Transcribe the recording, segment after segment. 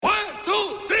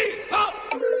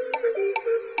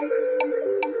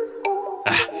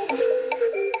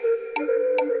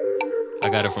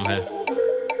got it from here.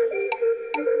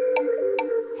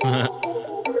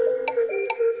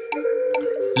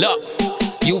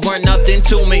 Look, you weren't nothing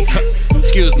to me.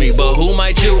 Excuse me, but who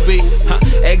might you be?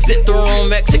 Exit the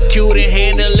room, execute and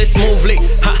handle it smoothly.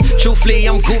 Truthfully,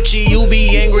 I'm Gucci, you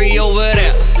be angry over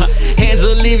there. Hands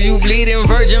will leave you bleeding,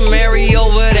 Virgin Mary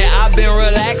over there. I've been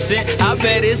relaxing, I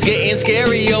bet it's getting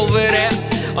scary over there.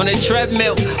 On the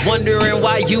treadmill, wondering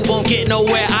why you won't get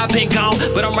nowhere. I've been gone,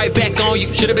 but I'm right back on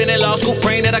you. Should've been in law school,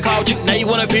 praying that I called you. Now you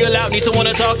wanna peel out, need someone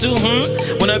to talk to,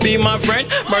 Wanna be my friend?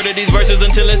 Murder these verses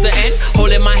until it's the end.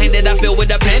 Holding my hand that I fill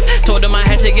with a pen. Told him I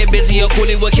had to get busy or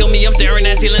Cooley would kill me. I'm staring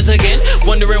at ceilings again,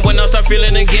 wondering when I'll start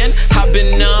feeling again. I've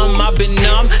been numb, I've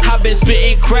been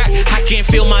spitting crack. I can't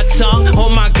feel my tongue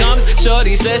on my gums.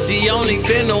 Shorty says she only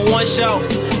been to one show,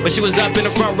 but she was up in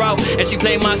the front row and she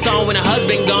played my song when her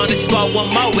husband gone. And she bought one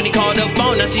more when he called her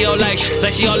phone. Now she all like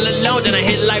she all alone. Then I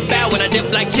hit like bow when I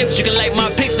dip like chips. You can like my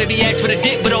pics, maybe ask for the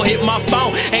dick, but don't hit my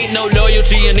phone. Ain't no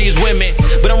loyalty in these women,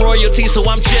 but I'm royalty, so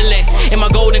I'm chillin' in my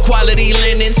golden quality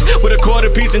linens with a quarter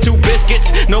piece and 2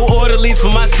 biscuits. No orderlies for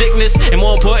my sickness, and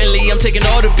more importantly, I'm taking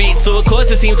all the beats. So of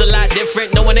course it seems a lot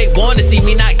different. No one ain't want to see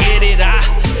me not get it.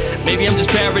 Maybe I'm just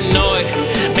paranoid.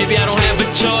 Maybe I don't have a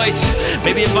choice.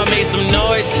 Maybe if I made some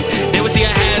noise, they would see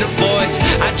I had a voice.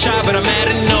 I try, but I'm mad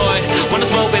annoyed. Wanna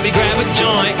smoke, baby, grab a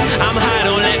joint. I'm high,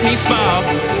 don't let me fall.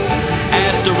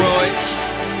 Asteroids,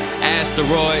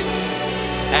 asteroids,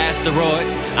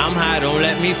 asteroids. I'm high, don't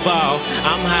let me fall.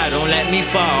 I'm high, don't let me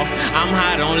fall. I'm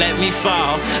high, don't let me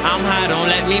fall. I'm high, don't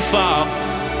let me fall.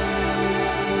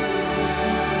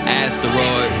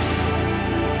 Asteroids.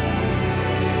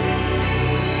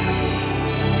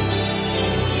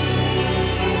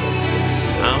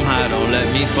 I'm high, don't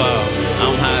let me fall.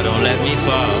 I'm high, don't let me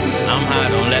fall. I'm high,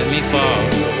 don't let me fall.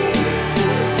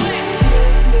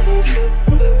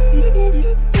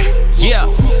 Yeah,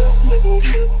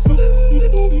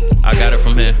 I got it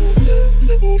from here.